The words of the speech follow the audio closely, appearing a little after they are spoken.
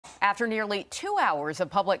After nearly 2 hours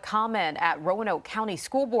of public comment at Roanoke County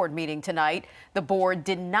School Board meeting tonight, the board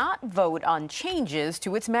did not vote on changes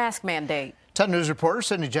to its mask mandate. 10 News reporter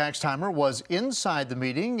Sydney Jackstimer was inside the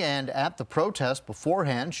meeting and at the protest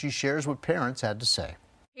beforehand. She shares what parents had to say.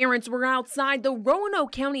 Parents were outside the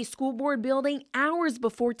Roanoke County School Board building hours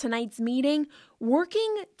before tonight's meeting,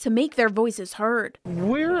 working to make their voices heard.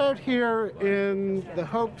 We're out here in the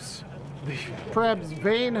hopes, perhaps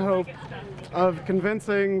vain hope, of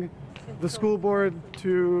convincing the school board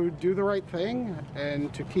to do the right thing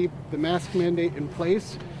and to keep the mask mandate in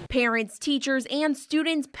place. Parents, teachers, and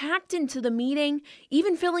students packed into the meeting,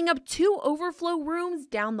 even filling up 2 overflow rooms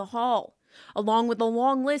down the hall, along with a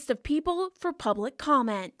long list of people for public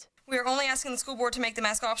comment. We are only asking the school board to make the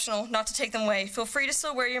mask optional, not to take them away. Feel free to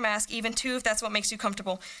still wear your mask, even too, if that's what makes you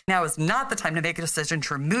comfortable. Now is not the time to make a decision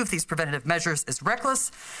to remove these preventative measures. It's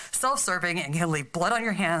reckless, self-serving, and can leave blood on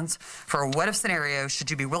your hands for a what-if scenario should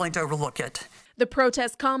you be willing to overlook it. The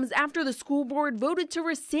protest comes after the school board voted to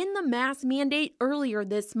rescind the mask mandate earlier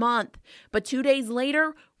this month, but 2 days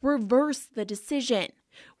later reversed the decision.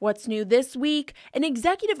 What's new this week? An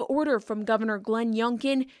executive order from Governor Glenn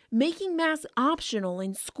Youngkin making masks optional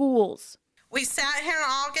in schools. We sat here in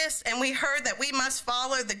August and we heard that we must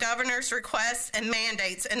follow the governor's requests and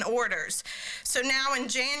mandates and orders. So now in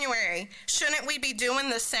January, shouldn't we be doing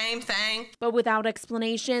the same thing? But without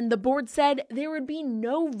explanation, the board said there would be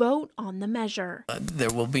no vote on the measure. There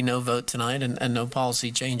will be no vote tonight and no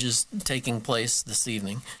policy changes taking place this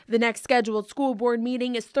evening. The next scheduled school board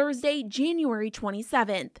meeting is Thursday, January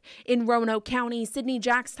 27th. In Roanoke County, Sydney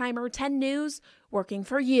Jackstimer, 10 News, working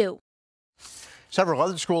for you. Several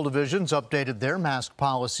other school divisions updated their mask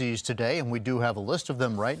policies today, and we do have a list of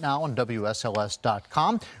them right now on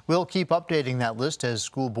WSLS.com. We'll keep updating that list as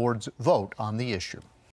school boards vote on the issue.